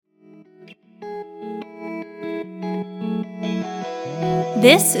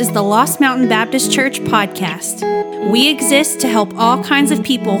This is the Lost Mountain Baptist Church podcast. We exist to help all kinds of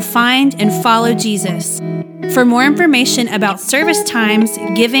people find and follow Jesus. For more information about service times,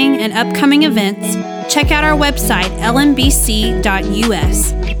 giving, and upcoming events, check out our website,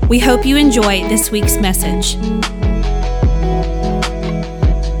 lmbc.us. We hope you enjoy this week's message.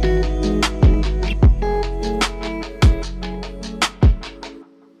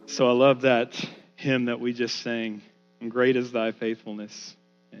 So I love that hymn that we just sang, and great is thy faithfulness.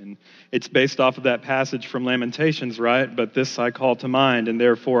 And it's based off of that passage from Lamentations, right? But this I call to mind, and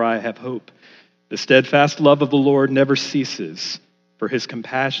therefore I have hope. The steadfast love of the Lord never ceases, for his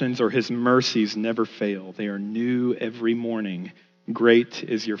compassions or his mercies never fail. They are new every morning. Great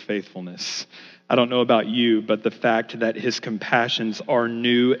is your faithfulness. I don't know about you, but the fact that his compassions are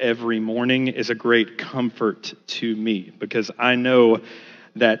new every morning is a great comfort to me, because I know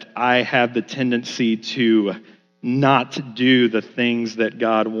that I have the tendency to not do the things that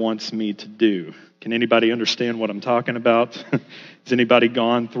God wants me to do. Can anybody understand what I'm talking about? Has anybody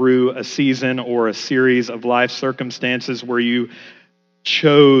gone through a season or a series of life circumstances where you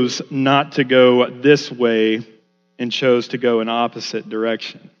chose not to go this way and chose to go in opposite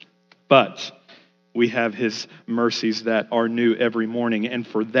direction? But we have his mercies that are new every morning, and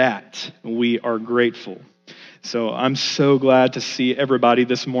for that we are grateful. So I'm so glad to see everybody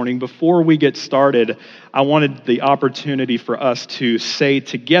this morning. Before we get started, I wanted the opportunity for us to say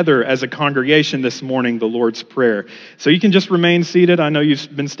together as a congregation this morning the Lord's Prayer. So you can just remain seated. I know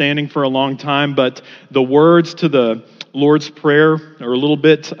you've been standing for a long time, but the words to the Lord's Prayer are a little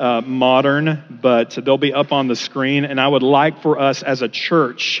bit modern, but they'll be up on the screen. And I would like for us as a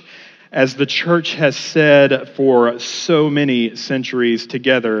church, as the church has said for so many centuries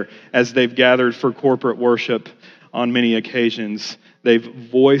together, as they've gathered for corporate worship on many occasions, they've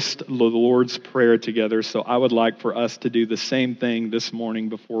voiced the Lord's Prayer together. So I would like for us to do the same thing this morning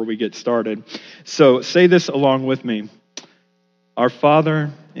before we get started. So say this along with me. Our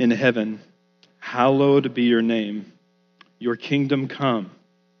Father in heaven, hallowed be your name. Your kingdom come,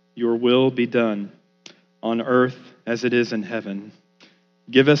 your will be done on earth as it is in heaven.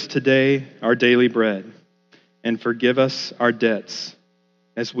 Give us today our daily bread, and forgive us our debts,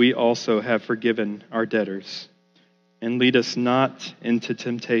 as we also have forgiven our debtors. And lead us not into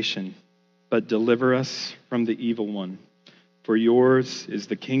temptation, but deliver us from the evil one. For yours is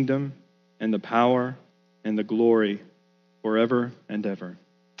the kingdom, and the power, and the glory, forever and ever.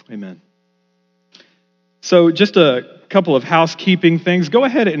 Amen. So just a couple of housekeeping things. Go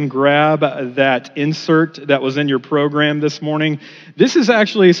ahead and grab that insert that was in your program this morning. This is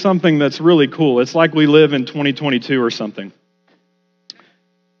actually something that's really cool. It's like we live in 2022 or something.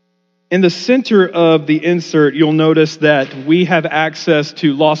 In the center of the insert, you'll notice that we have access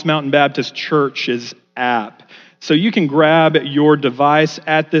to Lost Mountain Baptist Church's app. So you can grab your device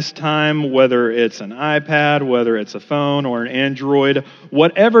at this time, whether it's an iPad, whether it's a phone or an Android,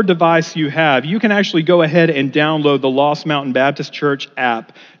 whatever device you have, you can actually go ahead and download the Lost Mountain Baptist Church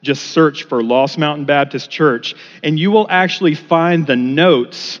app. Just search for Lost Mountain Baptist Church, and you will actually find the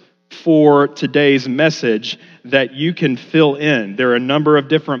notes for today's message that you can fill in. There are a number of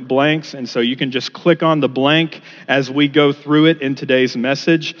different blanks, and so you can just click on the blank as we go through it in today's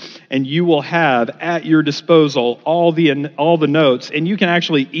message, and you will have at your disposal all the notes, and you can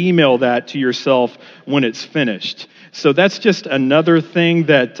actually email that to yourself when it's finished. So that's just another thing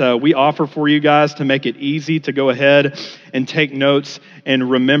that we offer for you guys to make it easy to go ahead and take notes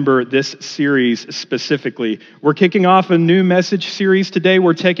and remember this series specifically. We're kicking off a new message series today.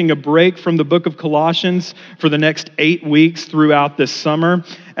 We're taking a break from the book of Colossians for the next 8 weeks throughout this summer.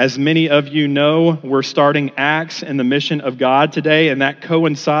 As many of you know, we're starting Acts and the Mission of God today, and that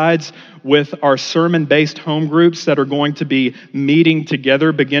coincides with our sermon-based home groups that are going to be meeting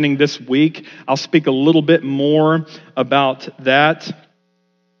together beginning this week. I'll speak a little bit more about that.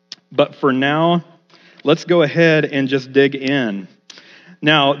 But for now, let's go ahead and just dig in.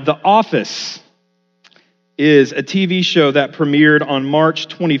 Now, The Office is a TV show that premiered on March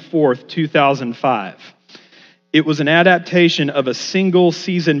 24th, 2005. It was an adaptation of a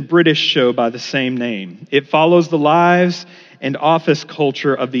single-season British show by the same name. It follows the lives and office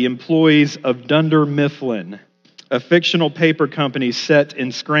culture of the employees of Dunder Mifflin, a fictional paper company set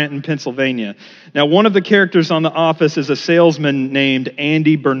in Scranton, Pennsylvania. Now, one of the characters on The Office is a salesman named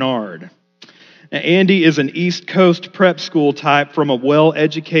Andy Bernard. Now, Andy is an East Coast prep school type from a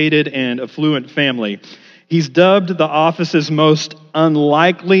well-educated and affluent family. He's dubbed The Office's most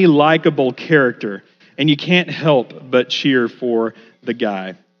unlikely likable character, and you can't help but cheer for the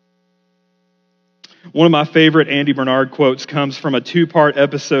guy. One of my favorite Andy Bernard quotes comes from a 2-part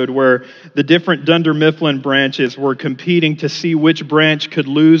episode where the different Dunder Mifflin branches were competing to see which branch could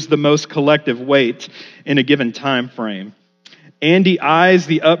lose the most collective weight in a given time frame. Andy eyes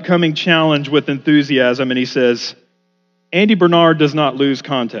the upcoming challenge with enthusiasm, and he says, Andy Bernard does not lose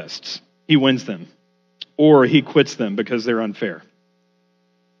contests. He wins them, or he quits them because they're unfair.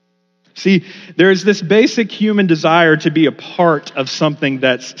 See, there's this basic human desire to be a part of something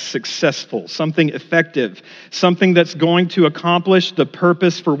that's successful, something effective, something that's going to accomplish the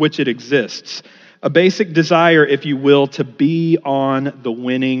purpose for which it exists. A basic desire, if you will, to be on the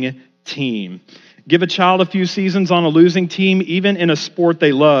winning team. Give a child a few seasons on a losing team, even in a sport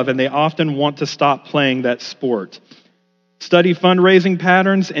they love, and they often want to stop playing that sport. Study fundraising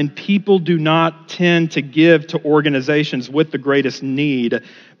patterns, and people do not tend to give to organizations with the greatest need,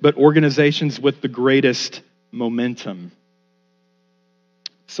 but organizations with the greatest momentum.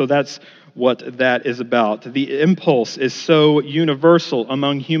 So that's what that is about. The impulse is so universal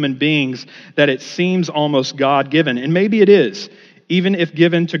among human beings that it seems almost God-given, and maybe it is, even if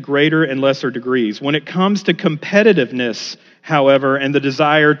given to greater and lesser degrees. When it comes to competitiveness, however, and the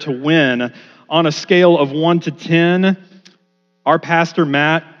desire to win, on a scale of 1 to 10, our pastor,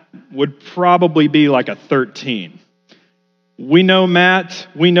 Matt, would probably be like a 13. We know Matt.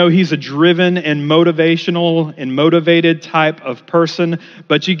 We know he's a driven and motivational and motivated type of person,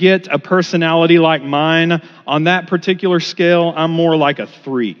 but you get a personality like mine. On that particular scale, I'm more like a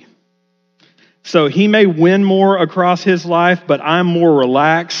 3. So he may win more across his life, but I'm more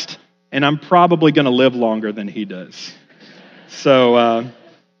relaxed, and I'm probably going to live longer than he does. So,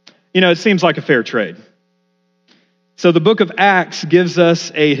 it seems like a fair trade. So the book of Acts gives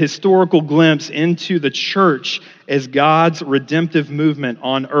us a historical glimpse into the church as God's redemptive movement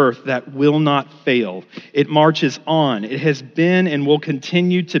on earth that will not fail. It marches on. It has been and will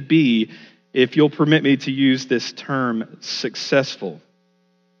continue to be, if you'll permit me to use this term, successful.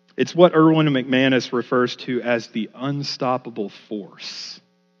 It's what Erwin McManus refers to as the unstoppable force.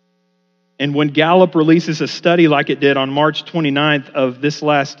 And when Gallup releases a study like it did on March 29th of this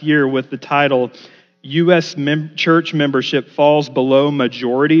last year with the title, U.S. church membership falls below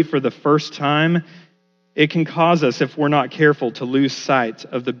majority for the first time, it can cause us, if we're not careful, to lose sight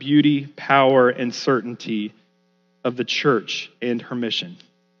of the beauty, power, and certainty of the church and her mission.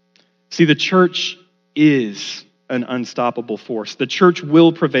 See, the church is an unstoppable force. The church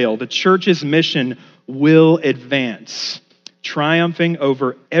will prevail. The church's mission will advance, triumphing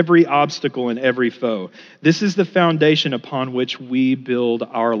over every obstacle and every foe. This is the foundation upon which we build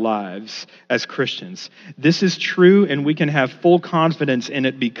our lives as Christians. This is true, and we can have full confidence in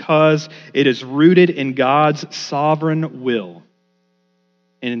it because it is rooted in God's sovereign will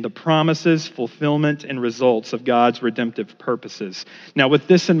and in the promises, fulfillment, and results of God's redemptive purposes. Now, with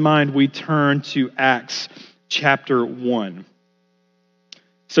this in mind, we turn to Acts chapter 1.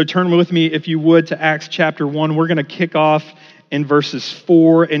 So turn with me, if you would, to Acts chapter 1. We're going to kick off in verses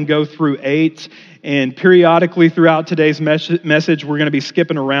 4 and go through 8. And periodically throughout today's message, we're going to be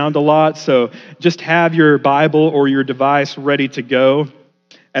skipping around a lot. So just have your Bible or your device ready to go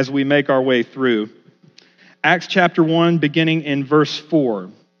as we make our way through. Acts chapter 1, beginning in verse 4.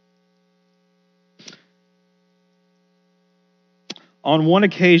 On one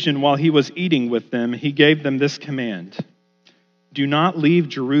occasion, while he was eating with them, he gave them this command: "Do not leave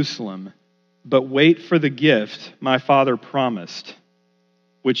Jerusalem, but wait for the gift my Father promised,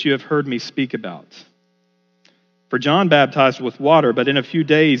 which you have heard me speak about. For John baptized with water, but in a few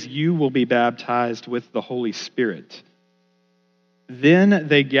days you will be baptized with the Holy Spirit." Then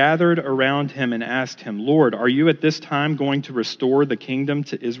they gathered around him and asked him, "Lord, are you at this time going to restore the kingdom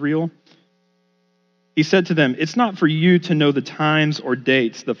to Israel?" He said to them, "It's not for you to know the times or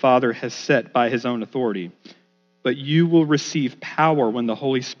dates the Father has set by his own authority, but you will receive power when the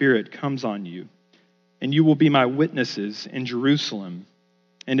Holy Spirit comes on you, and you will be my witnesses in Jerusalem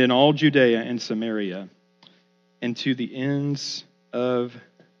and in all Judea and Samaria and to the ends of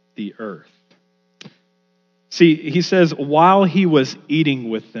the earth." See, he says, while he was eating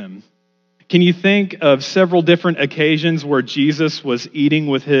with them. Can you think of several different occasions where Jesus was eating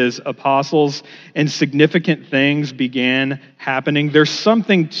with his apostles and significant things began happening? There's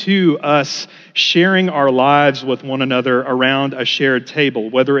something to us sharing our lives with one another around a shared table,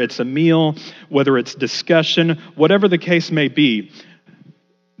 whether it's a meal, whether it's discussion, whatever the case may be.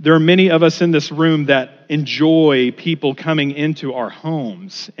 There are many of us in this room that enjoy people coming into our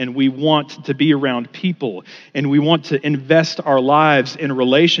homes, and we want to be around people, and we want to invest our lives in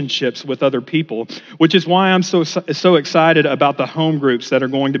relationships with other people, which is why I'm so excited about the home groups that are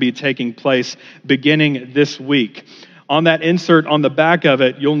going to be taking place beginning this week. On that insert on the back of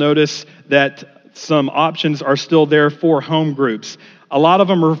it, you'll notice that some options are still there for home groups. A lot of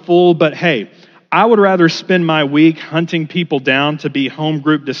them are full, but hey, I would rather spend my week hunting people down to be home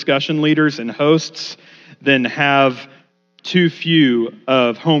group discussion leaders and hosts than have too few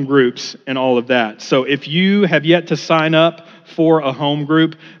of home groups and all of that. So if you have yet to sign up for a home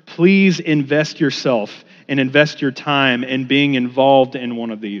group, please invest yourself and invest your time in being involved in one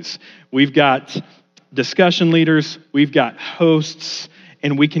of these. We've got discussion leaders, we've got hosts,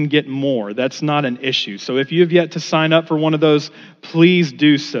 and we can get more. That's not an issue. So if you have yet to sign up for one of those, please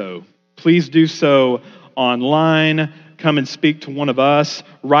do so. Please do so online. Come and speak to one of us.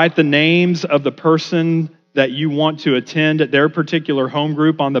 Write the names of the person that you want to attend their particular home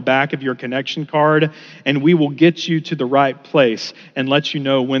group on the back of your connection card, and we will get you to the right place and let you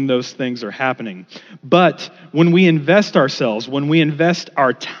know when those things are happening. But when we invest ourselves, when we invest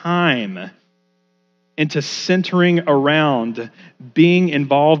our time into centering around being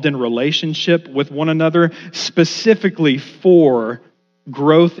involved in relationship with one another, specifically for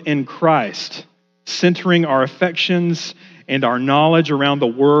growth in Christ, centering our affections and our knowledge around the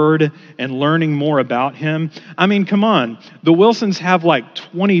Word and learning more about Him. I mean, come on. The Wilsons have like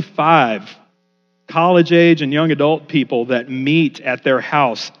 25 college age and young adult people that meet at their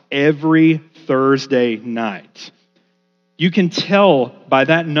house every Thursday night. You can tell by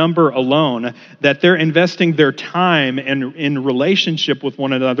that number alone that they're investing their time in relationship with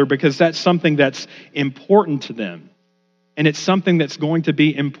one another because that's something that's important to them. And it's something that's going to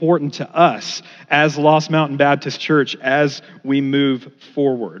be important to us as Lost Mountain Baptist Church as we move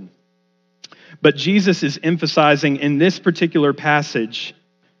forward. But Jesus is emphasizing in this particular passage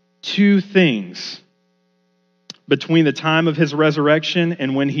two things between the time of his resurrection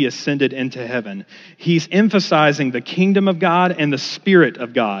and when he ascended into heaven. He's emphasizing the kingdom of God and the Spirit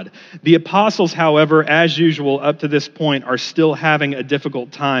of God. The apostles, however, as usual, up to this point, are still having a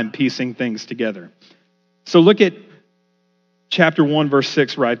difficult time piecing things together. So look at chapter 1, verse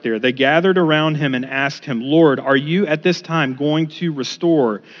 6 right there. They gathered around him and asked him, "Lord, are you at this time going to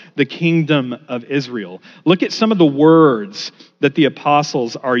restore the kingdom of Israel?" Look at some of the words that the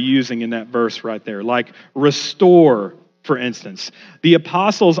apostles are using in that verse right there, like restore, for instance. The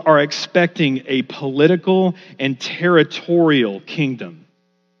apostles are expecting a political and territorial kingdom.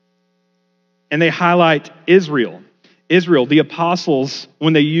 And they highlight Israel. Israel, the apostles,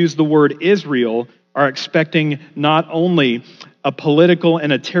 when they use the word Israel, are expecting not only a political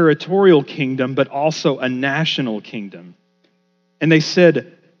and a territorial kingdom, but also a national kingdom. And they said,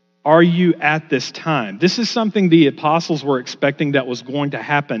 "Are you at this time?" This is something the apostles were expecting that was going to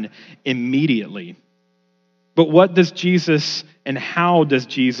happen immediately. But what does Jesus and how does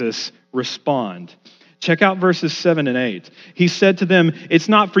Jesus respond? Check out verses 7 and 8. He said to them, "It's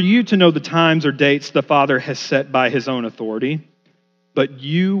not for you to know the times or dates the Father has set by his own authority, but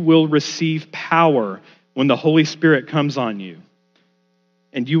you will receive power when the Holy Spirit comes on you.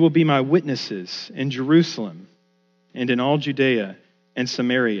 And you will be my witnesses in Jerusalem and in all Judea and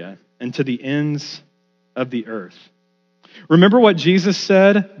Samaria and to the ends of the earth." Remember what Jesus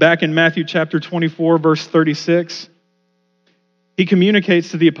said back in Matthew chapter 24, verse 36? He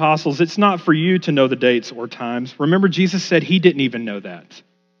communicates to the apostles, it's not for you to know the dates or times. Remember, Jesus said he didn't even know that.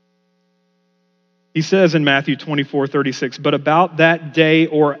 He says in Matthew 24:36, "But about that day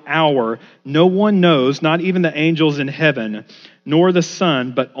or hour, no one knows, not even the angels in heaven, nor the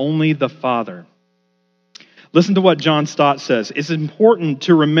Son, but only the Father." Listen to what John Stott says. It's important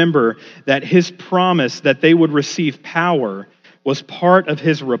to remember that his promise that they would receive power was part of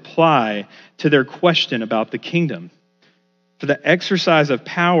his reply to their question about the kingdom. For the exercise of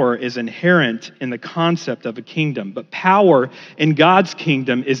power is inherent in the concept of a kingdom, but power in God's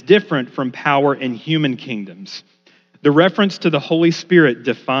kingdom is different from power in human kingdoms. The reference to the Holy Spirit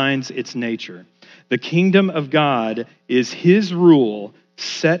defines its nature. The kingdom of God is his rule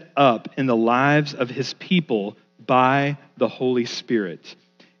set up in the lives of his people by the Holy Spirit.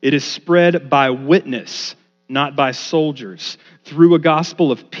 It is spread by witness, not by soldiers, through a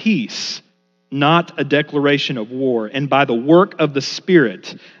gospel of peace, not a declaration of war, and by the work of the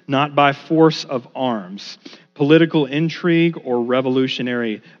Spirit, not by force of arms, political intrigue, or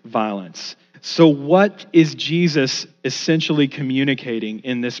revolutionary violence. So what is Jesus essentially communicating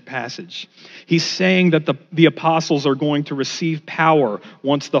in this passage? He's saying that the apostles are going to receive power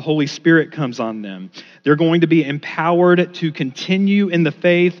once the Holy Spirit comes on them. They're going to be empowered to continue in the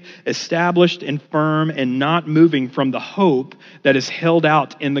faith, established and firm, and not moving from the hope that is held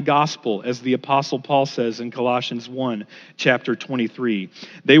out in the gospel, as the Apostle Paul says in Colossians 1, chapter 23.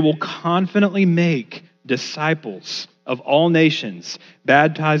 They will confidently make disciples of all nations,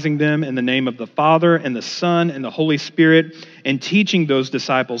 baptizing them in the name of the Father and the Son and the Holy Spirit, and teaching those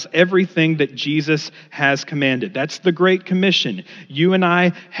disciples everything that Jesus has commanded. That's the Great Commission. You and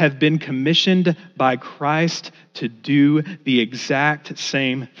I have been commissioned by Christ to do the exact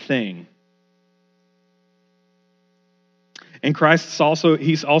same thing. And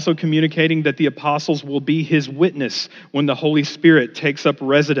he's also communicating that the apostles will be his witness when the Holy Spirit takes up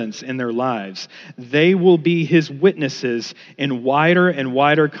residence in their lives. They will be his witnesses in wider and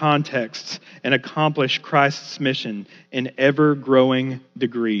wider contexts and accomplish Christ's mission in ever-growing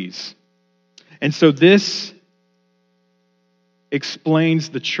degrees. And so this explains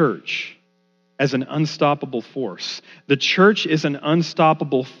the church as an unstoppable force. The church is an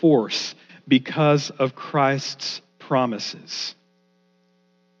unstoppable force because of Christ's promises.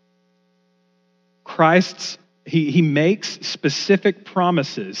 He makes specific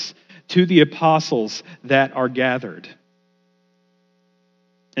promises to the apostles that are gathered.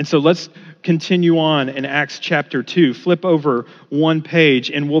 And so let's continue on in Acts chapter 2. Flip over one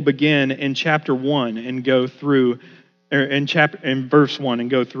page and we'll begin in chapter 1 and go through, in verse 1 and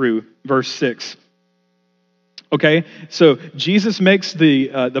go through verse 6. Okay, so Jesus makes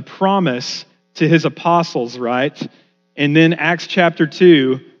the promise to his apostles, right? And then Acts chapter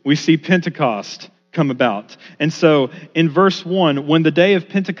 2, we see Pentecost come about. And so in verse 1, when the day of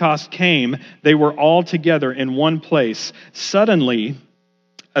Pentecost came, they were all together in one place. Suddenly,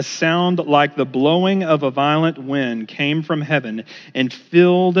 a sound like the blowing of a violent wind came from heaven and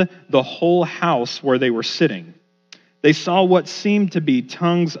filled the whole house where they were sitting. They saw what seemed to be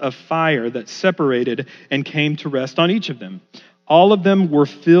tongues of fire that separated and came to rest on each of them. All of them were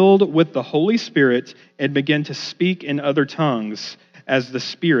filled with the Holy Spirit and began to speak in other tongues as the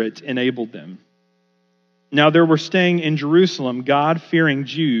Spirit enabled them. Now there were staying in Jerusalem God-fearing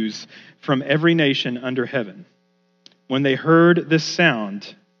Jews from every nation under heaven. When they heard this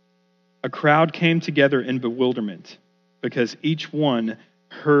sound, a crowd came together in bewilderment because each one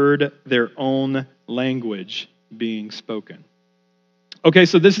heard their own language being spoken. Okay,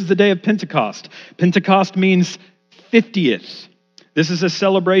 so this is the day of Pentecost. Pentecost means 50th. This is a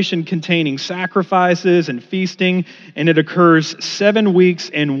celebration containing sacrifices and feasting, and it occurs 7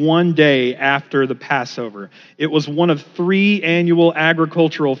 weeks and 1 day after the Passover. It was one of 3 annual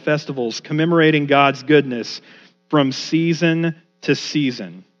agricultural festivals commemorating God's goodness from season to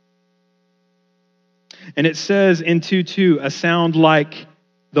season. And it says in 2:2, a sound like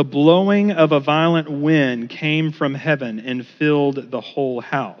the blowing of a violent wind came from heaven and filled the whole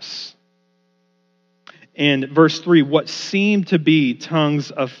house. And verse 3, what seemed to be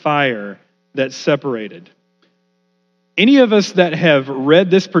tongues of fire that separated. Any of us that have read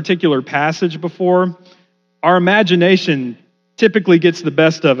this particular passage before, our imagination typically gets the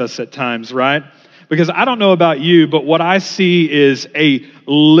best of us at times, right? Because I don't know about you, but what I see is a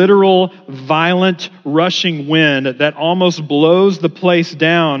literal, violent, rushing wind that almost blows the place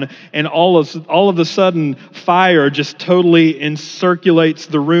down, and all of a sudden, fire just totally encirculates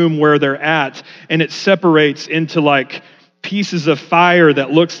the room where they're at, and it separates into like pieces of fire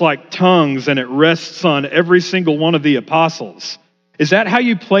that looks like tongues, and it rests on every single one of the apostles. Is that how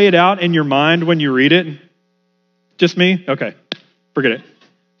you play it out in your mind when you read it? Just me? Okay, forget it.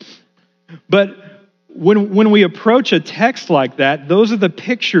 But when we approach a text like that, those are the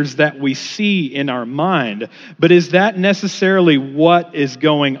pictures that we see in our mind. But is that necessarily what is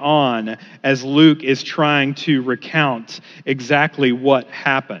going on as Luke is trying to recount exactly what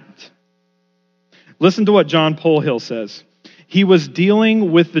happened? Listen to what John Polhill says. He was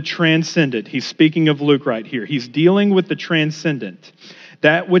dealing with the transcendent. He's speaking of Luke right here. He's dealing with the transcendent,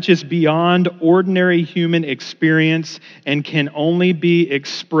 that which is beyond ordinary human experience and can only be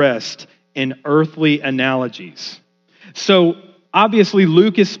expressed in earthly analogies. So obviously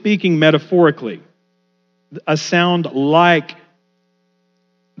Luke is speaking metaphorically. A sound like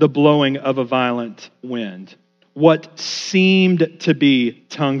the blowing of a violent wind. What seemed to be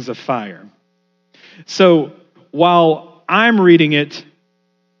tongues of fire. So while I'm reading it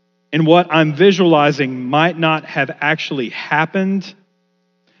and what I'm visualizing might not have actually happened,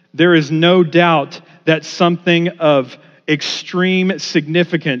 there is no doubt that something of extreme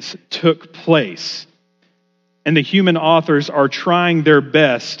significance took place. And the human authors are trying their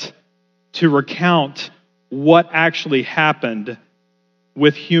best to recount what actually happened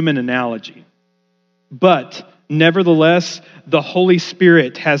with human analogy. But nevertheless, the Holy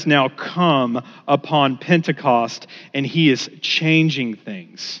Spirit has now come upon Pentecost, and He is changing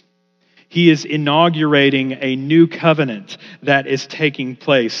things. He is inaugurating a new covenant that is taking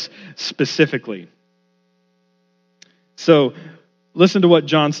place specifically. So Listen to what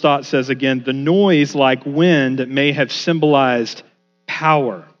John Stott says again. The noise, like wind, may have symbolized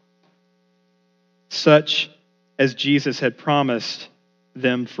power, such as Jesus had promised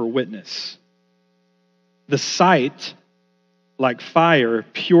them for witness. The sight, like fire,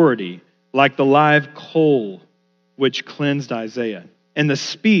 purity, like the live coal which cleansed Isaiah. And the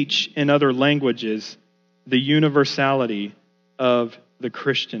speech in other languages, the universality of the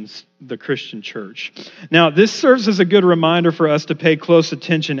Christian church. Now, this serves as a good reminder for us to pay close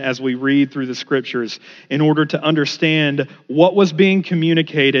attention as we read through the scriptures in order to understand what was being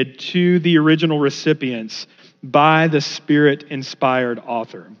communicated to the original recipients by the Spirit-inspired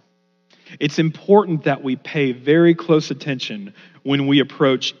author. It's important that we pay very close attention when we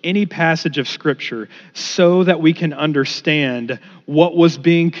approach any passage of Scripture so that we can understand what was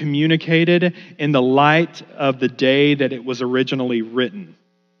being communicated in the light of the day that it was originally written.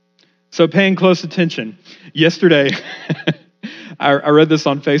 So paying close attention. Yesterday, I read this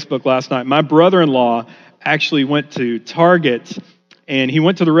on Facebook last night. My brother-in-law actually went to Target and he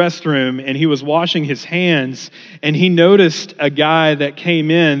went to the restroom and he was washing his hands and he noticed a guy that came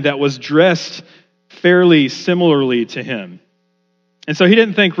in that was dressed fairly similarly to him. And so he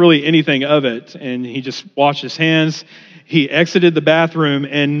didn't think really anything of it, and he just washed his hands. He exited the bathroom,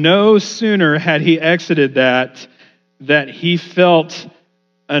 and no sooner had he exited that he felt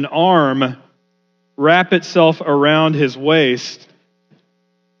an arm wrap itself around his waist.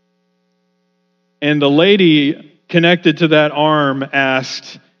 And the lady connected to that arm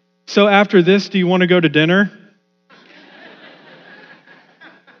asked, "So after this, do you want to go to dinner?"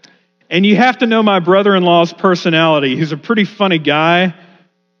 And you have to know my brother-in-law's personality. He's a pretty funny guy.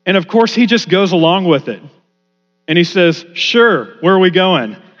 And of course, he just goes along with it. And he says, "Sure, where are we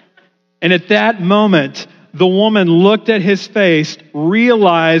going?" And at that moment, the woman looked at his face,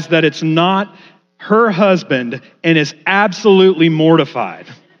 realized that it's not her husband, and is absolutely mortified.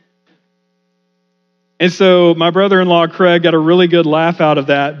 And so my brother-in-law, Craig, got a really good laugh out of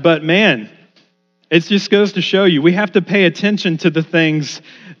that. But man, it just goes to show you, we have to pay attention to the things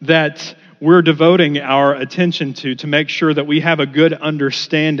that we're devoting our attention to make sure that we have a good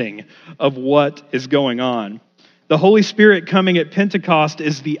understanding of what is going on. The Holy Spirit coming at Pentecost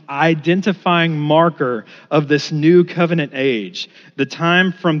is the identifying marker of this new covenant age, the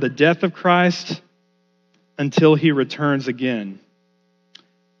time from the death of Christ until he returns again.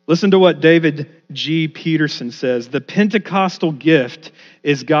 Listen to what David G. Peterson says. The Pentecostal gift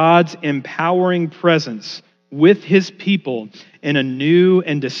is God's empowering presence with his people in a new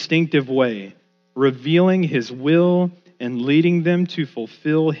and distinctive way, revealing his will and leading them to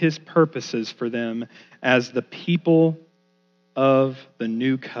fulfill his purposes for them as the people of the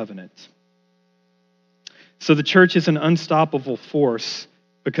new covenant. So the church is an unstoppable force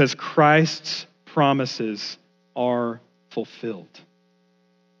because Christ's promises are fulfilled.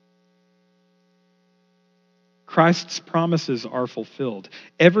 Christ's promises are fulfilled.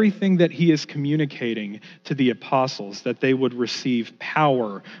 Everything that he is communicating to the apostles, that they would receive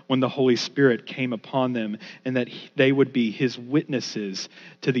power when the Holy Spirit came upon them, and that they would be his witnesses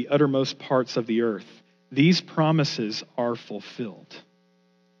to the uttermost parts of the earth. These promises are fulfilled.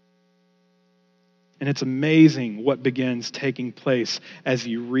 And it's amazing what begins taking place as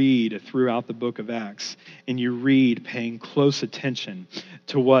you read throughout the book of Acts, and you read paying close attention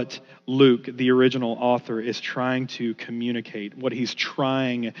to what Luke, the original author, is trying to communicate, what he's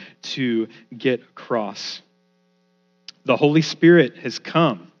trying to get across. The Holy Spirit has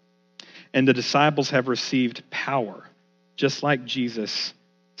come, and the disciples have received power, just like Jesus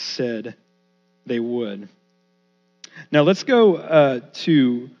said they would. Now let's go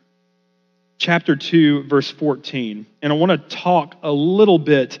to chapter 2, verse 14. And I want to talk a little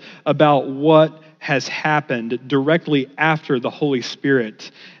bit about what has happened directly after the Holy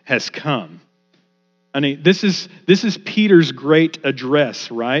Spirit has come. I mean, this is Peter's great address,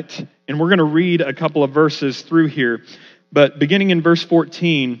 right? And we're going to read a couple of verses through here. But beginning in verse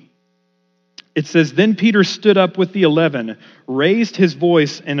 14, it says, "Then Peter stood up with the 11, raised his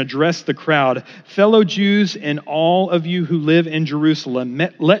voice and addressed the crowd. 'Fellow Jews and all of you who live in Jerusalem,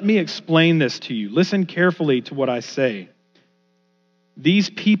 let me explain this to you. Listen carefully to what I say. These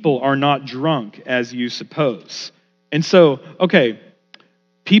people are not drunk as you suppose.'" And so,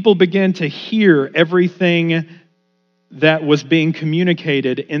 people began to hear everything that was being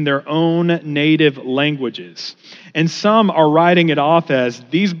communicated in their own native languages. And some are writing it off as,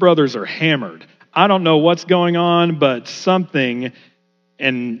 "These brothers are hammered. I don't know what's going on, but something,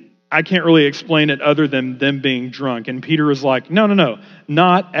 and I can't really explain it other than them being drunk." And Peter was like, no,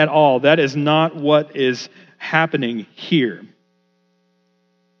 not at all. That is not what is happening here.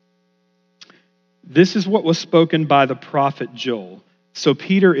 This is what was spoken by the prophet Joel. So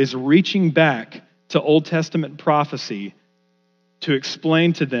Peter is reaching back to Old Testament prophecy to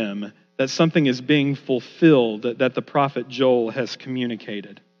explain to them that something is being fulfilled that the prophet Joel has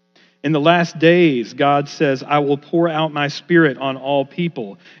communicated. In the last days, God says, I will pour out my Spirit on all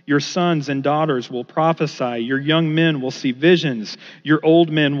people. Your sons and daughters will prophesy. Your young men will see visions. Your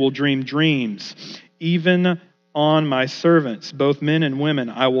old men will dream dreams. Even on my servants, both men and women,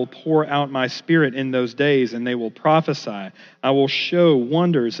 I will pour out my Spirit in those days, and they will prophesy. I will show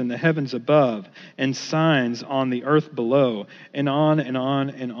wonders in the heavens above and signs on the earth below. And on and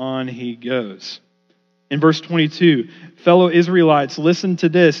on and on he goes. In verse 22, fellow Israelites, listen to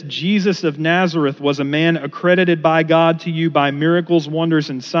this. Jesus of Nazareth was a man accredited by God to you by miracles, wonders,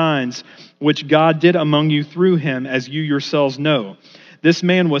 and signs, which God did among you through him, as you yourselves know. This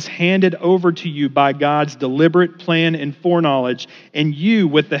man was handed over to you by God's deliberate plan and foreknowledge, and you,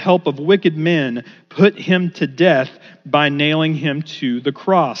 with the help of wicked men, put him to death by nailing him to the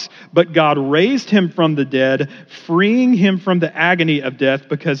cross. But God raised him from the dead, freeing him from the agony of death,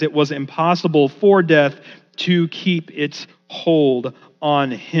 because it was impossible for death to keep its hold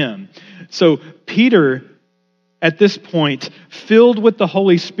on him. So Peter, at this point, filled with the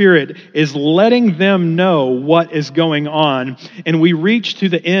Holy Spirit, is letting them know what is going on. And we reach to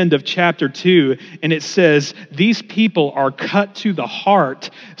the end of chapter 2, and it says, these people are cut to the heart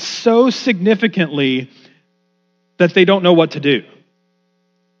so significantly that they don't know what to do.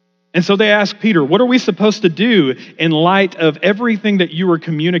 And so they ask Peter, what are we supposed to do in light of everything that you are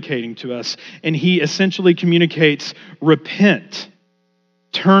communicating to us? And he essentially communicates, repent.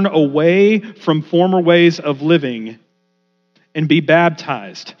 Turn away from former ways of living and be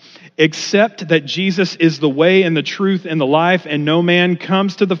baptized. Accept that Jesus is the way and the truth and the life, and no man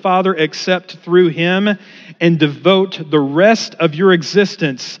comes to the Father except through him, and devote the rest of your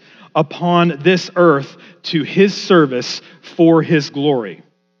existence upon this earth to his service for his glory.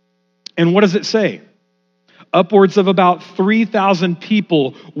 And what does it say? Upwards of about 3,000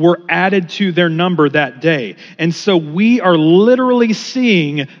 people were added to their number that day. And so we are literally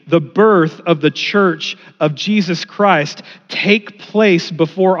seeing the birth of the church of Jesus Christ take place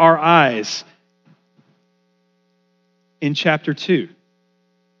before our eyes in chapter 2.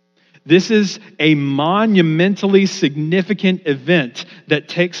 This is a monumentally significant event that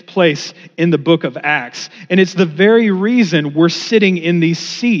takes place in the book of Acts. And it's the very reason we're sitting in these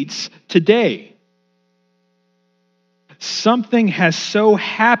seats today. Something has so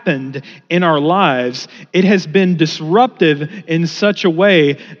happened in our lives, it has been disruptive in such a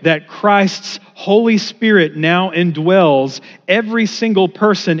way that Christ's Holy Spirit now indwells every single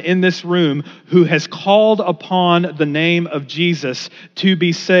person in this room who has called upon the name of Jesus to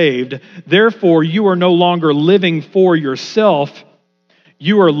be saved. Therefore, you are no longer living for yourself.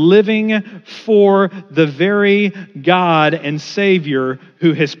 You are living for the very God and Savior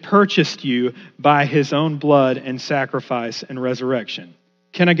who has purchased you by his own blood and sacrifice and resurrection.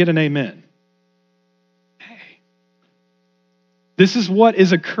 Can I get an amen? Hey. This is what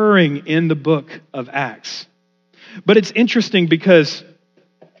is occurring in the book of Acts. But it's interesting because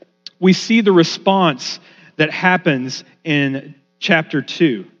we see the response that happens in chapter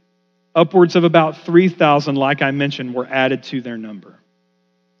 2. Upwards of about 3,000, like I mentioned, were added to their number.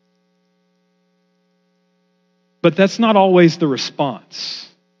 But that's not always the response.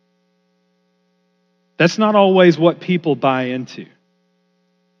 That's not always what people buy into.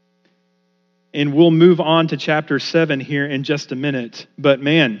 And we'll move on to chapter 7 here in just a minute. But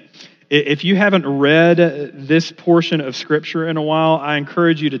man, if you haven't read this portion of Scripture in a while, I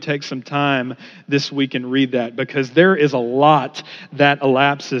encourage you to take some time this week and read that, because there is a lot that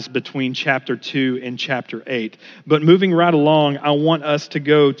elapses between chapter 2 and chapter 8. But moving right along, I want us to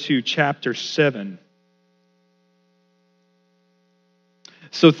go to chapter 7.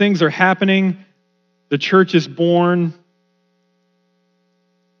 So things are happening. The church is born.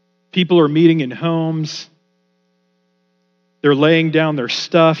 People are meeting in homes. They're laying down their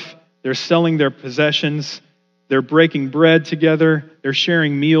stuff. They're selling their possessions. They're breaking bread together. They're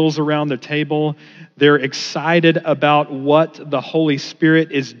sharing meals around the table. They're excited about what the Holy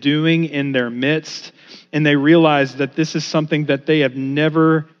Spirit is doing in their midst. And they realize that this is something that they have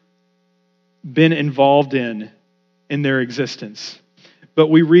never been involved in their existence. But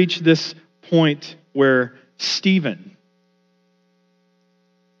we reach this point where Stephen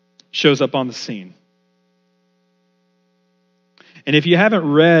shows up on the scene. And if you haven't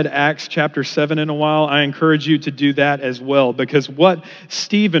read Acts chapter 7 in a while, I encourage you to do that as well, because what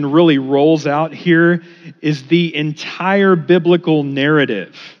Stephen really rolls out here is the entire biblical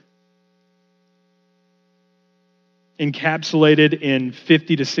narrative encapsulated in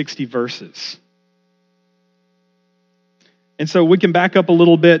 50 to 60 verses. And so we can back up a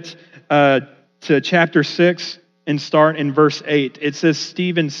little bit to chapter 6 and start in verse 8. It says,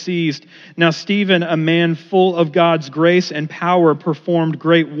 Stephen seized. Now Stephen, a man full of God's grace and power, performed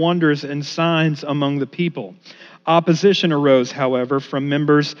great wonders and signs among the people. Opposition arose, however, from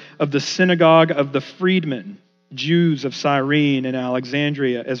members of the synagogue of the freedmen, Jews of Cyrene and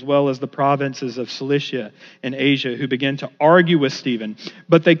Alexandria, as well as the provinces of Cilicia and Asia, who began to argue with Stephen.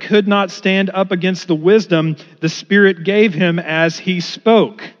 But they could not stand up against the wisdom the Spirit gave him as he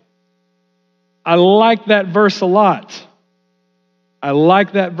spoke. I like that verse a lot.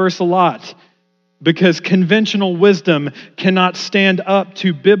 Because conventional wisdom cannot stand up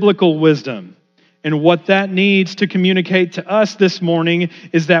to biblical wisdom. And what that needs to communicate to us this morning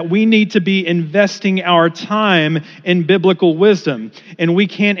is that we need to be investing our time in biblical wisdom. And we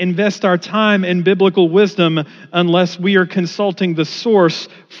can't invest our time in biblical wisdom unless we are consulting the source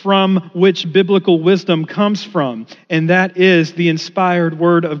from which biblical wisdom comes from. And that is the inspired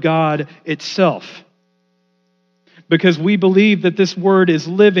Word of God itself. Because we believe that this word is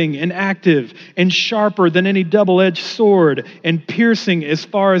living and active and sharper than any double-edged sword and piercing as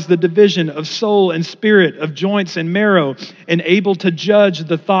far as the division of soul and spirit, of joints and marrow, and able to judge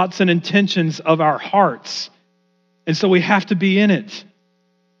the thoughts and intentions of our hearts. And so we have to be in it.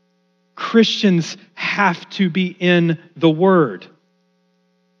 Christians have to be in the word.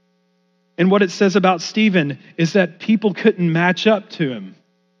 And what it says about Stephen is that people couldn't match up to him.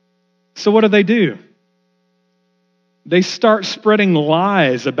 So what do? They start spreading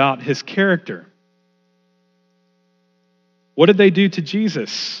lies about his character. What did they do to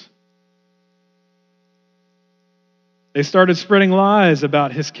Jesus? They started spreading lies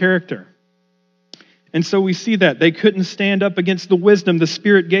about his character. And so we see that they couldn't stand up against the wisdom the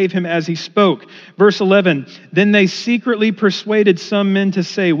Spirit gave him as he spoke. Verse 11, then they secretly persuaded some men to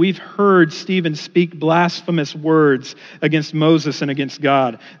say, we've heard Stephen speak blasphemous words against Moses and against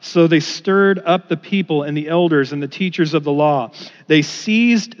God. So they stirred up the people and the elders and the teachers of the law. They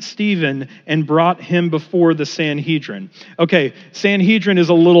seized Stephen and brought him before the Sanhedrin. Okay, Sanhedrin is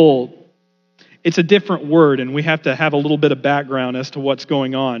it's a different word, and we have to have a little bit of background as to what's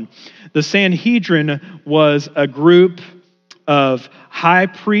going on. The Sanhedrin was a group of high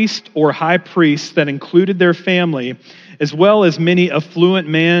priests that included their family, as well as many affluent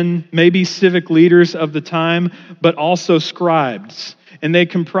men, maybe civic leaders of the time, but also scribes. And they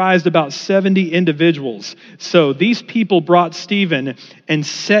comprised about 70 individuals. So these people brought Stephen and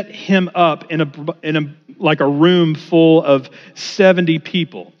set him up in a room full of 70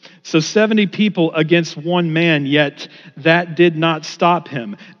 people. So 70 people against one man, yet that did not stop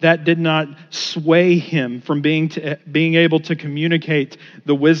him. That did not sway him from being able to communicate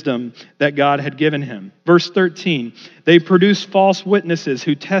the wisdom that God had given him. Verse 13, they produced false witnesses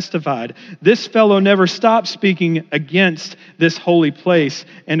who testified, this fellow never stopped speaking against this holy place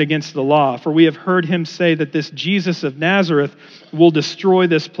and against the law. For we have heard him say that this Jesus of Nazareth will destroy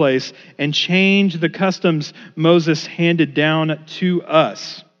this place and change the customs Moses handed down to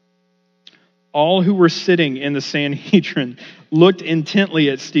us. All who were sitting in the Sanhedrin looked intently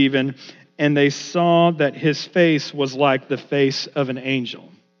at Stephen, and they saw that his face was like the face of an angel.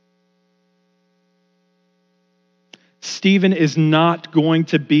 Stephen is not going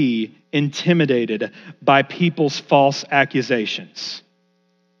to be intimidated by people's false accusations.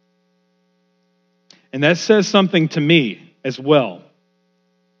 And that says something to me as well.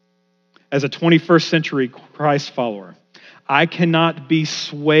 As a 21st century Christ follower, I cannot be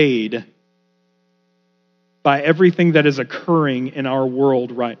swayed by everything that is occurring in our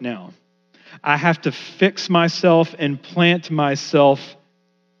world right now. I have to fix myself and plant myself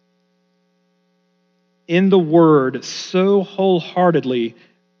in the Word so wholeheartedly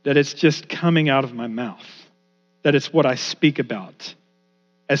that it's just coming out of my mouth, that it's what I speak about.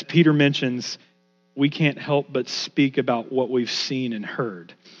 As Peter mentions, we can't help but speak about what we've seen and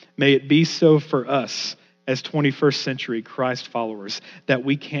heard. May it be so for us as 21st century Christ followers, that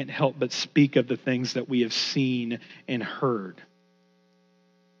we can't help but speak of the things that we have seen and heard.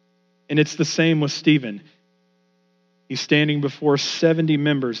 And it's the same with Stephen. He's standing before 70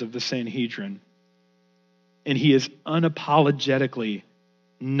 members of the Sanhedrin, and he is unapologetically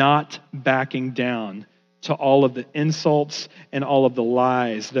not backing down to all of the insults and all of the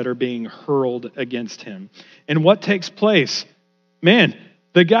lies that are being hurled against him. And what takes place? Man,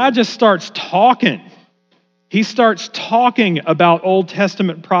 the guy just starts talking. He starts talking about Old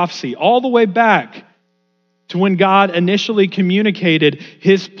Testament prophecy all the way back to when God initially communicated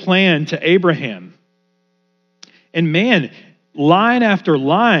his plan to Abraham. And man, line after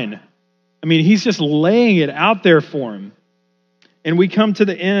line, he's just laying it out there for him. And we come to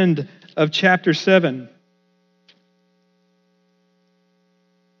the end of chapter 7.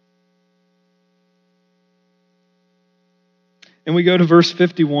 And we go to verse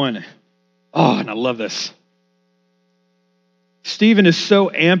 51. Oh, and I love this. Stephen is so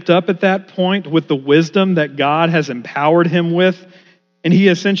amped up at that point with the wisdom that God has empowered him with. And he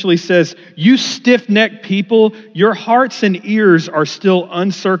essentially says, you stiff-necked people, your hearts and ears are still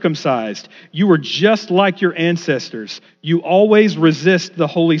uncircumcised. You are just like your ancestors. You always resist the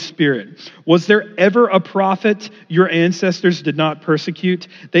Holy Spirit. Was there ever a prophet your ancestors did not persecute?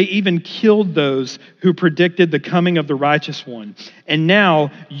 They even killed those who predicted the coming of the righteous one. And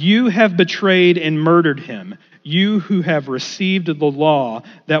now you have betrayed and murdered him. You who have received the law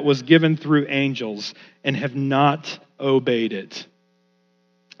that was given through angels and have not obeyed it.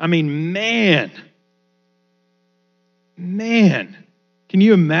 I mean, man, can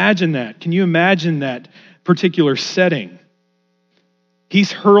you imagine that? Can you imagine that particular setting?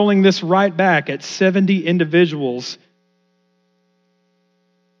 He's hurling this right back at 70 individuals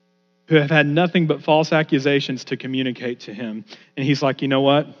who have had nothing but false accusations to communicate to him. And he's like, you know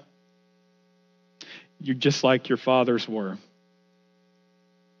what? You're just like your fathers were.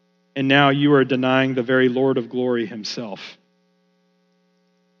 And now you are denying the very Lord of glory himself.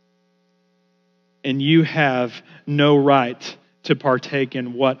 And you have no right to partake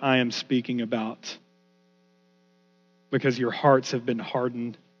in what I am speaking about because your hearts have been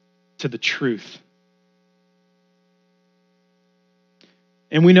hardened to the truth.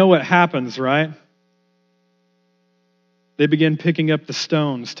 And we know what happens, right? They begin picking up the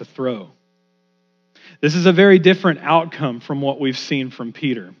stones to throw. This is a very different outcome from what we've seen from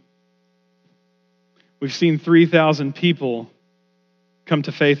Peter. We've seen 3,000 people come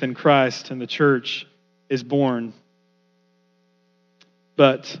to faith in Christ and the church is born.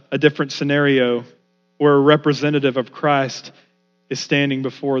 But a different scenario where a representative of Christ is standing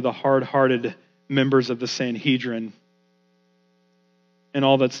before the hard-hearted members of the Sanhedrin, and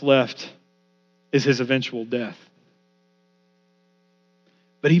all that's left is his eventual death.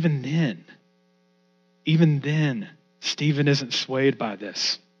 But even then, Stephen isn't swayed by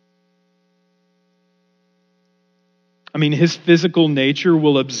this. I mean, his physical nature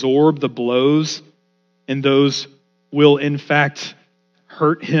will absorb the blows, and those will, in fact,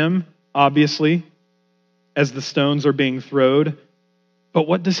 hurt him, obviously, as the stones are being thrown. But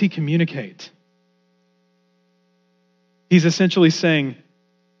what does he communicate? He's essentially saying,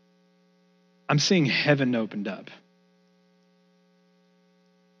 I'm seeing heaven opened up.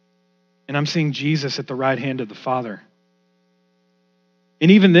 And I'm seeing Jesus at the right hand of the Father. And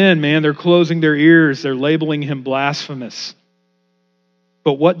even then, man, they're closing their ears. They're labeling him blasphemous.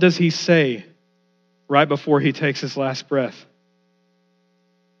 But what does he say right before he takes his last breath?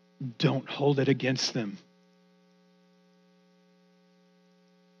 Don't hold it against them.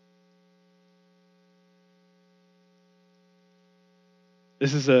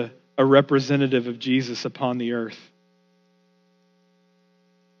 This is a representative of Jesus upon the earth.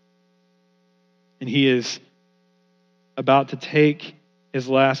 And he is about to take his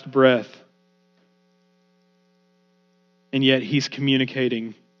last breath. And yet he's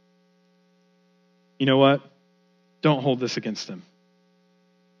communicating, you know what? Don't hold this against them.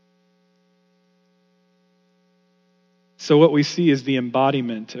 So what we see is the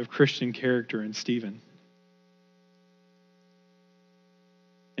embodiment of Christian character in Stephen.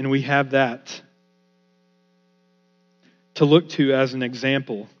 And we have that to look to as an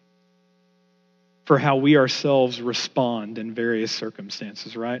example for how we ourselves respond in various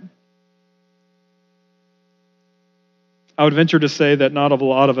circumstances, right? I would venture to say that not a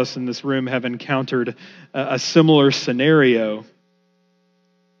lot of us in this room have encountered a similar scenario,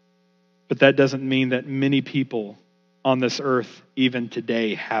 but that doesn't mean that many people on this earth even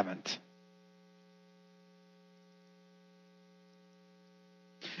today haven't.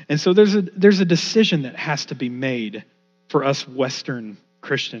 And so there's a decision that has to be made for us Western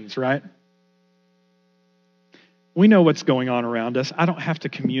Christians, right? We know what's going on around us. I don't have to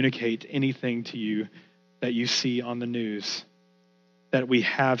communicate anything to you that you see on the news, that we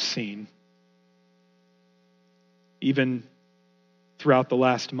have seen, even throughout the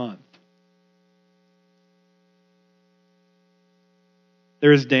last month.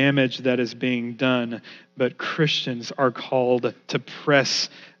 There is damage that is being done, but Christians are called to press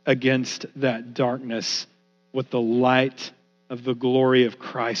against that darkness with the light of the glory of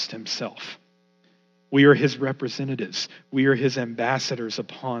Christ himself. We are his representatives. We are his ambassadors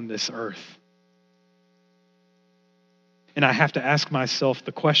upon this earth. And I have to ask myself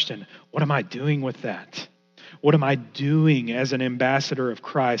the question, what am I doing with that? What am I doing as an ambassador of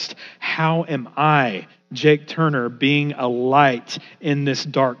Christ? How am I, Jake Turner, being a light in this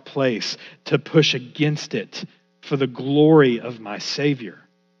dark place to push against it for the glory of my Savior?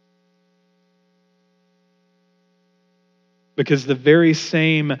 Because the very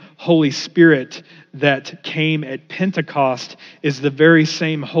same Holy Spirit that came at Pentecost is the very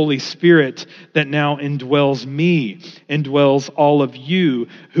same Holy Spirit that now indwells me, indwells all of you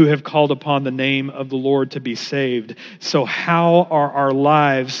who have called upon the name of the Lord to be saved. So how are our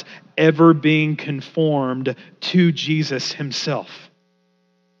lives ever being conformed to Jesus himself?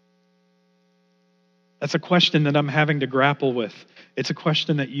 That's a question that I'm having to grapple with. It's a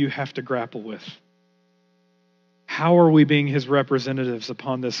question that you have to grapple with. How are we being his representatives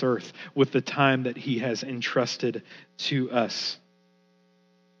upon this earth with the time that he has entrusted to us?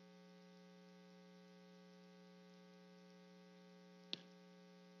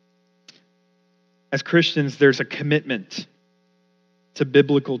 As Christians, there's a commitment to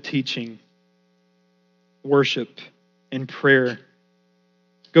biblical teaching, worship, and prayer.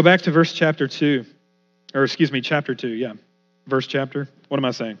 Go back to chapter 2. Verse chapter. What am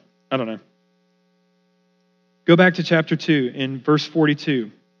I saying? I don't know. Go back to chapter 2 in verse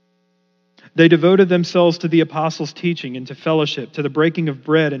 42. They devoted themselves to the apostles' teaching and to fellowship, to the breaking of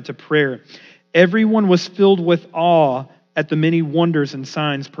bread and to prayer. Everyone was filled with awe at the many wonders and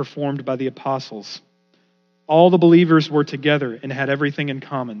signs performed by the apostles. All the believers were together and had everything in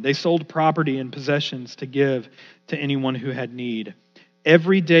common. They sold property and possessions to give to anyone who had need.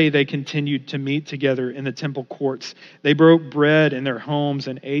 Every day they continued to meet together in the temple courts. They broke bread in their homes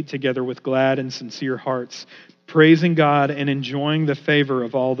and ate together with glad and sincere hearts, praising God and enjoying the favor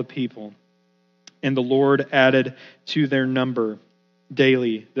of all the people. And the Lord added to their number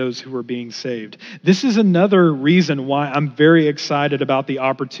daily those who were being saved. This is another reason why I'm very excited about the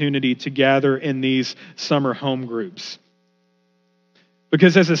opportunity to gather in these summer home groups.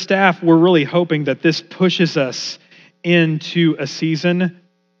 Because as a staff, we're really hoping that this pushes us into a season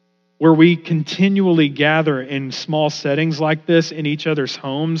where we continually gather in small settings like this in each other's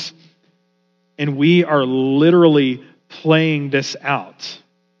homes, and we are literally playing this out.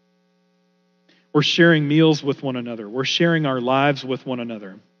 We're sharing meals with one another. We're sharing our lives with one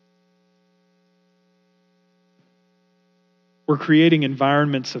another. We're creating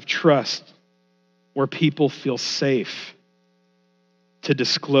environments of trust where people feel safe to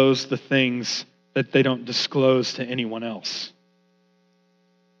disclose the things that they don't disclose to anyone else.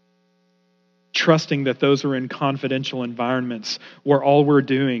 Trusting that those are in confidential environments where all we're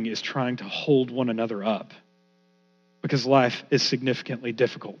doing is trying to hold one another up because life is significantly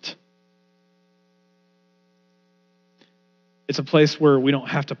difficult. It's a place where we don't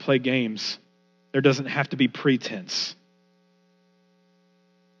have to play games. There doesn't have to be pretense.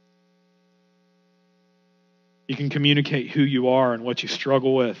 You can communicate who you are and what you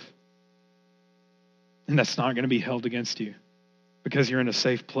struggle with. And that's not going to be held against you because you're in a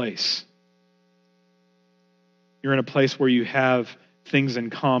safe place. You're in a place where you have things in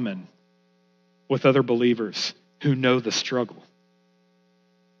common with other believers who know the struggle.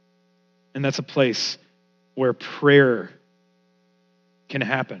 And that's a place where prayer can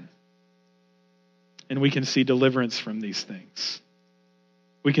happen. And we can see deliverance from these things.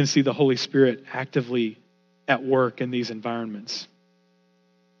 We can see the Holy Spirit actively at work in these environments.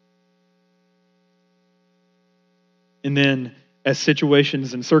 And then, as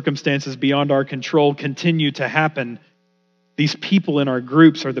situations and circumstances beyond our control continue to happen, these people in our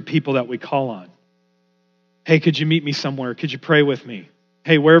groups are the people that we call on. Hey, could you meet me somewhere? Could you pray with me?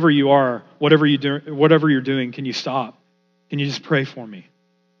 Hey, wherever you are, whatever you're doing, can you stop? Can you just pray for me?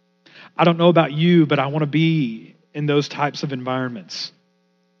 I don't know about you, but I want to be in those types of environments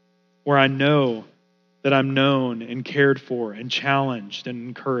where I know that I'm known and cared for and challenged and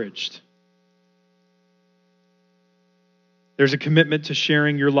encouraged. There's a commitment to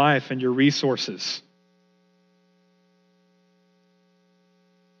sharing your life and your resources.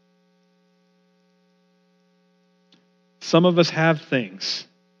 Some of us have things.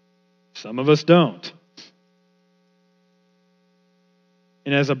 Some of us don't.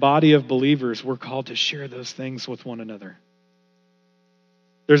 And as a body of believers, we're called to share those things with one another.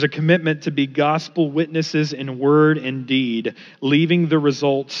 There's a commitment to be gospel witnesses in word and deed, leaving the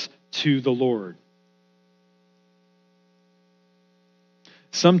results to the Lord.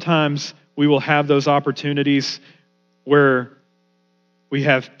 Sometimes we will have those opportunities where we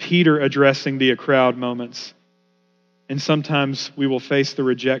have Peter addressing the crowd moments, and sometimes we will face the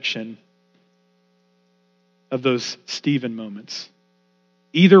rejection of those Stephen moments.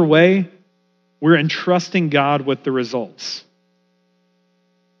 Either way, we're entrusting God with the results.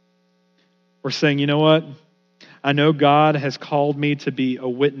 We're saying, you know what? I know God has called me to be a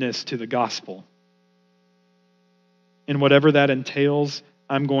witness to the gospel. And whatever that entails,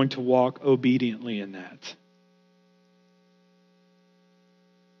 I'm going to walk obediently in that.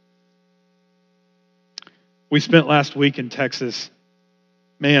 We spent last week in Texas.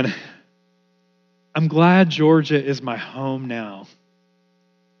 Man, I'm glad Georgia is my home now.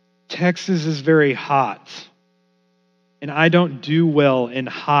 Texas is very hot, and I don't do well in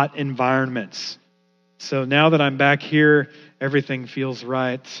hot environments. So now that I'm back here, everything feels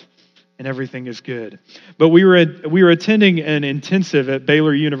right and everything is good. But we were attending an intensive at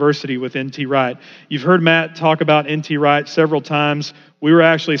Baylor University with N.T. Wright. You've heard Matt talk about N.T. Wright several times. We were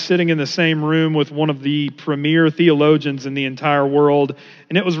actually sitting in the same room with one of the premier theologians in the entire world,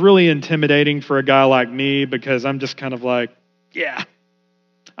 and it was really intimidating for a guy like me because I'm just kind of like, yeah,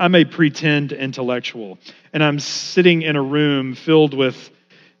 I'm a pretend intellectual, and I'm sitting in a room filled with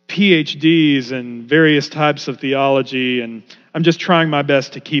PhDs and various types of theology, and I'm just trying my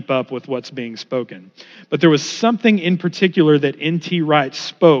best to keep up with what's being spoken. But there was something in particular that N.T. Wright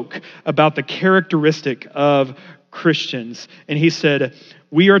spoke about the characteristic of Christians, and he said,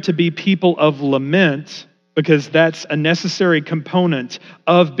 we are to be people of lament because that's a necessary component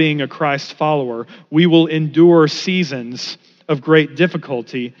of being a Christ follower. We will endure seasons of great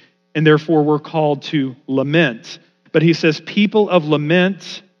difficulty, and therefore we're called to lament. But he says, people of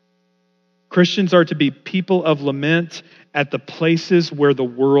lament, Christians are to be people of lament at the places where the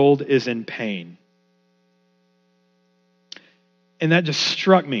world is in pain. And that just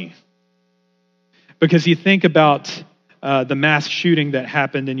struck me. Because you think about the mass shooting that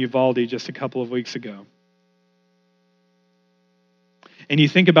happened in Uvalde just a couple of weeks ago. And you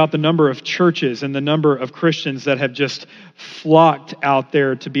think about the number of churches and the number of Christians that have just flocked out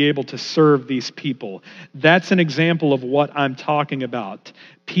there to be able to serve these people. That's an example of what I'm talking about.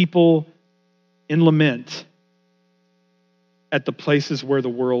 People in lament at the places where the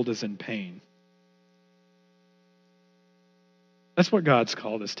world is in pain. That's what God's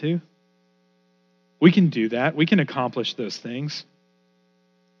called us to. We can do that. We can accomplish those things.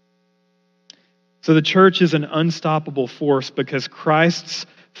 So the church is an unstoppable force because Christ's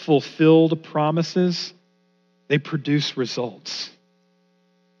fulfilled promises, they produce results.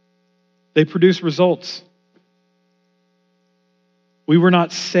 They produce results. We were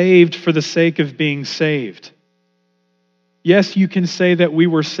not saved for the sake of being saved. Yes, you can say that we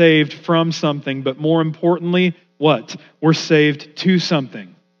were saved from something, but more importantly, what? We're saved to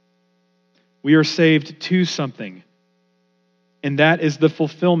something. We are saved to something. And that is the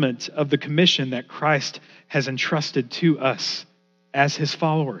fulfillment of the commission that Christ has entrusted to us as his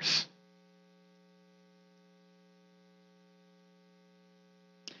followers.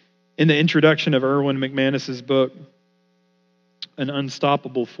 In the introduction of Erwin McManus's book, An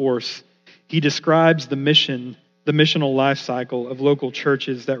Unstoppable Force, he describes the missional life cycle of local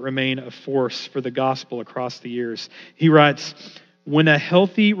churches that remain a force for the gospel across the years. He writes, when a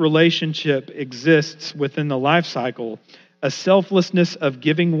healthy relationship exists within the life cycle, a selflessness of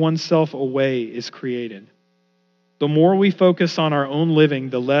giving oneself away is created. The more we focus on our own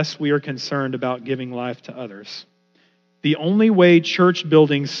living, the less we are concerned about giving life to others. The only way church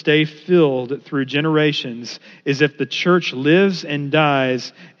buildings stay filled through generations is if the church lives and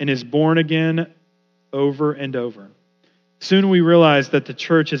dies and is born again over and over. Soon we realize that the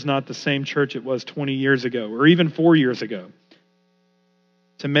church is not the same church it was 20 years ago or even 4 years ago.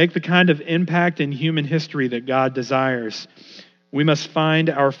 To make the kind of impact in human history that God desires, we must find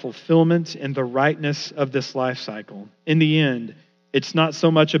our fulfillment in the rightness of this life cycle. In the end, it's not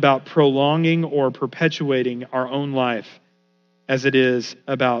so much about prolonging or perpetuating our own life as it is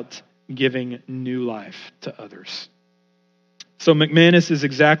about giving new life to others. So McManus is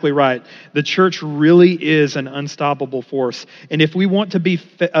exactly right. The church really is an unstoppable force. And if we want to be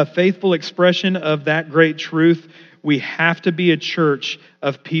a faithful expression of that great truth, we have to be a church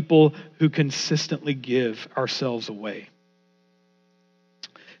of people who consistently give ourselves away.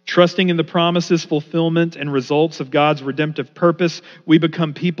 Trusting in the promises, fulfillment, and results of God's redemptive purpose, we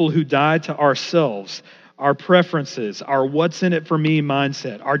become people who die to ourselves, our preferences, our what's in it for me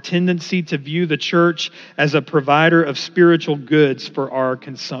mindset, our tendency to view the church as a provider of spiritual goods for our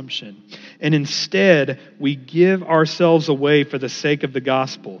consumption. And instead, we give ourselves away for the sake of the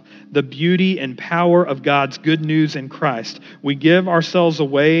gospel, the beauty and power of God's good news in Christ. We give ourselves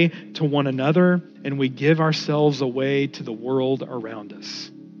away to one another, and we give ourselves away to the world around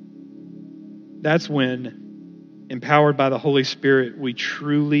us. That's when, empowered by the Holy Spirit, we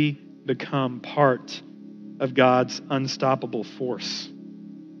truly become part of God's unstoppable force.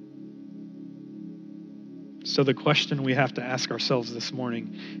 So the question we have to ask ourselves this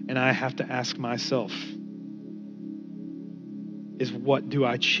morning, and I have to ask myself, is what do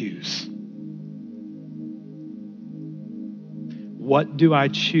I choose? What do I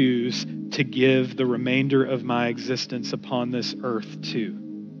choose to give the remainder of my existence upon this earth to?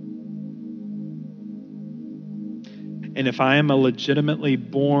 And if I am a legitimately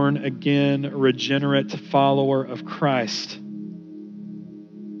born again, regenerate follower of Christ,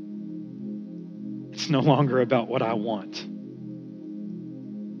 it's no longer about what I want,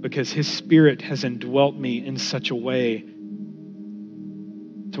 because his Spirit has indwelt me in such a way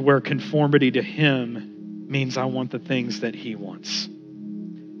to where conformity to him means I want the things that he wants.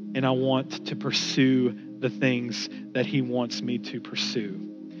 And I want to pursue the things that he wants me to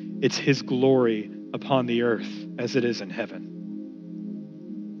pursue. It's his glory upon the earth as it is in heaven.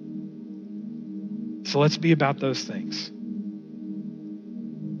 So let's be about those things.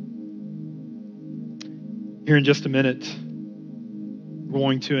 Here in just a minute, we're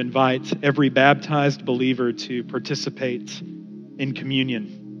going to invite every baptized believer to participate in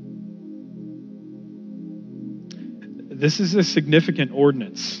communion. This is a significant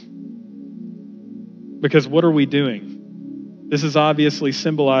ordinance, because what are we doing? This is obviously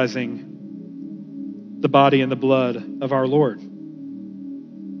symbolizing the body and the blood of our Lord.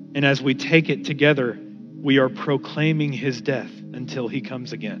 And as we take it together, we are proclaiming his death until he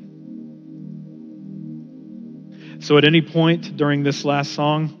comes again. So at any point during this last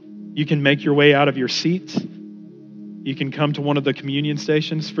song, you can make your way out of your seat. You can come to one of the communion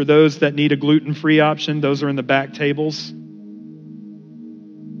stations. For those that need a gluten-free option, those are in the back tables.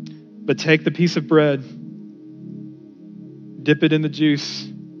 But take the piece of bread, dip it in the juice,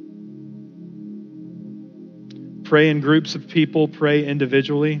 pray in groups of people, pray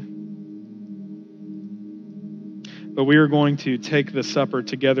individually. But we are going to take the supper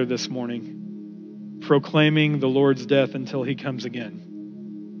together this morning, proclaiming the Lord's death until he comes again.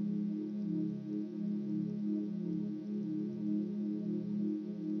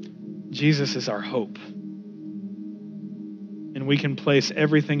 Jesus is our hope. And we can place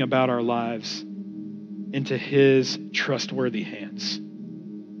everything about our lives into his trustworthy hands.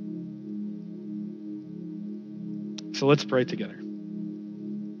 So let's pray together.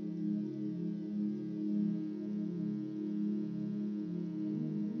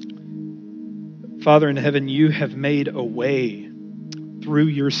 Father in heaven, you have made a way through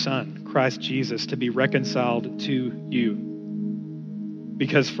your Son, Christ Jesus, to be reconciled to you.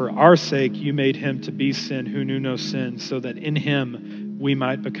 Because for our sake, you made him to be sin who knew no sin, so that in him we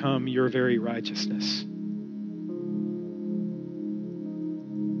might become your very righteousness.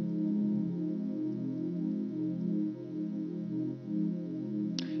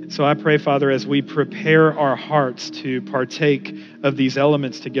 So I pray, Father, as we prepare our hearts to partake of these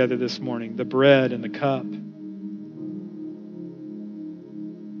elements together this morning, the bread and the cup,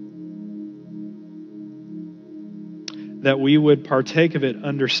 that we would partake of it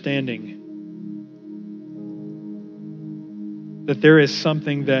understanding that there is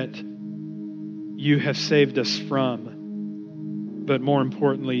something that you have saved us from, but more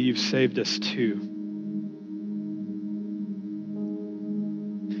importantly, you've saved us to.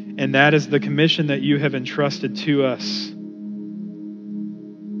 And that is the commission that you have entrusted to us,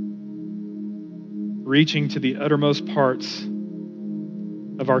 reaching to the uttermost parts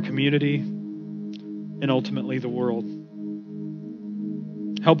of our community and ultimately the world.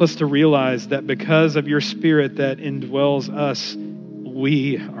 Help us to realize that because of your Spirit that indwells us,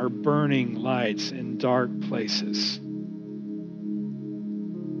 we are burning lights in dark places.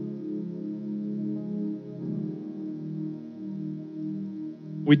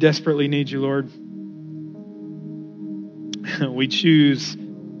 We desperately need you, Lord. We choose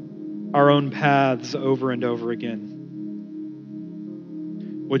our own paths over and over again.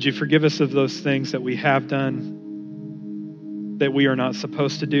 Would you forgive us of those things that we have done that we are not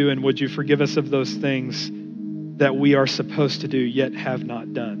supposed to do, and would you forgive us of those things that we are supposed to do yet have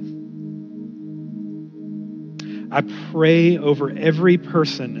not done. I pray over every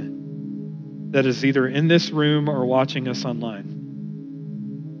person that is either in this room or watching us online.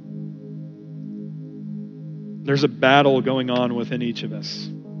 There's a battle going on within each of us.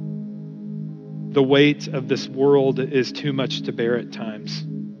 The weight of this world is too much to bear at times.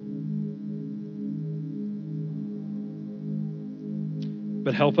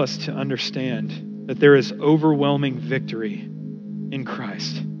 But help us to understand that there is overwhelming victory in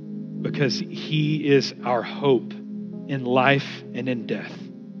Christ, because he is our hope in life and in death.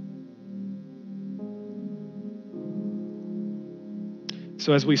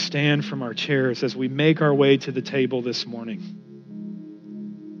 So as we stand from our chairs, as we make our way to the table this morning,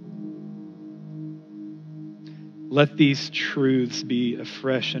 let these truths be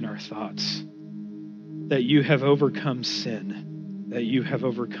afresh in our thoughts, that you have overcome sin, that you have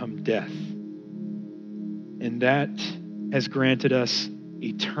overcome death, and that has granted us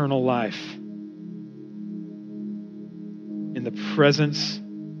eternal life in the presence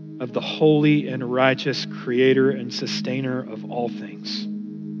of the holy and righteous Creator and Sustainer of all things.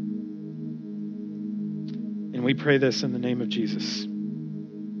 And we pray this in the name of Jesus.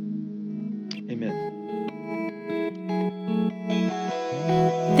 Amen.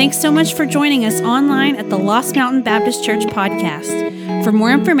 Thanks so much for joining us online at the Lost Mountain Baptist Church podcast. For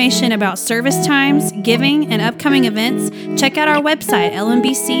more information about service times, giving, and upcoming events, check out our website,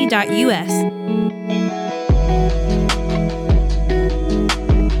 lmbc.us.